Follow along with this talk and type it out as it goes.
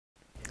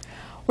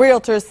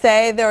Realtors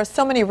say there are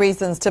so many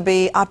reasons to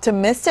be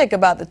optimistic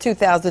about the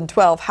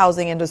 2012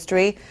 housing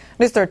industry.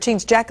 News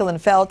 13's Jacqueline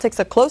Fell takes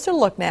a closer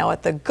look now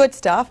at the good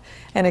stuff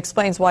and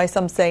explains why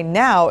some say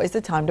now is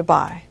the time to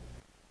buy.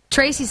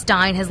 Tracy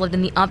Stein has lived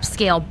in the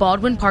upscale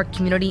Baldwin Park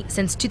community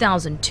since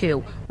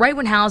 2002, right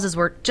when houses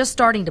were just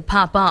starting to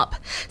pop up.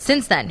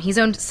 Since then, he's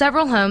owned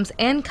several homes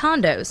and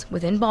condos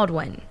within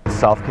Baldwin.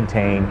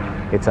 Self-contained,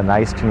 it's a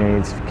nice community,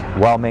 it's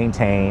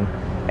well-maintained,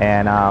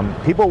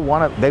 and people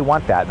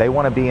want that. They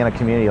want to be in a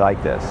community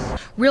like this.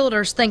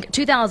 Realtors think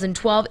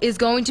 2012 is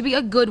going to be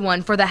a good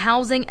one for the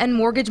housing and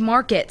mortgage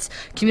markets.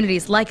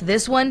 Communities like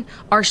this one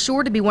are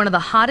sure to be one of the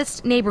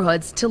hottest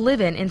neighborhoods to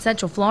live in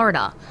Central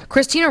Florida.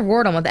 Christina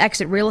Wardham with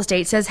Exit Real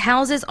Estate says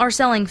houses are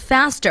selling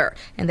faster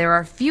and there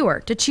are fewer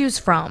to choose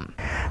from.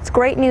 It's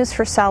great news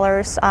for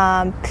sellers.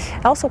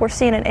 Also, we're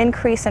seeing an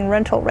increase in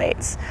rental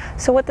rates.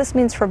 So what this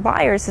means for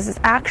buyers is it's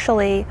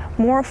actually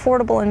more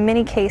affordable in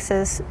many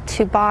cases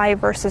to buy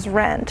versus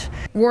rent.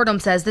 Wardham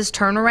says this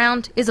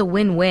turnaround is a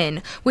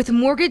win-win. With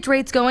mortgage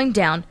rates going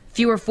down,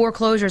 fewer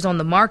foreclosures on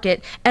the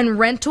market, and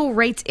rental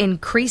rates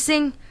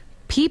increasing,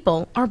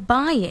 people are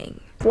buying.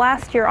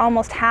 Last year,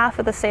 almost half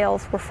of the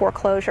sales were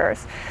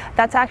foreclosures.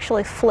 That's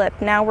actually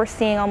flipped. Now we're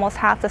seeing almost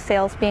half the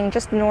sales being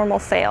just normal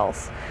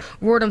sales.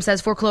 Wardham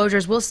says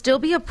foreclosures will still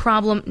be a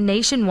problem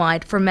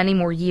nationwide for many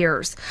more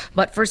years.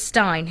 But for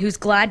Stein, who's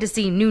glad to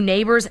see new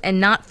neighbors and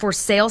not for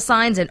sale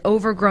signs and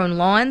overgrown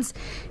lawns,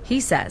 he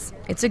says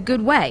it's a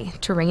good way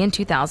to ring in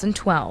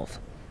 2012.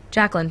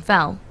 Jacqueline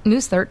Fell,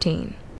 News 13.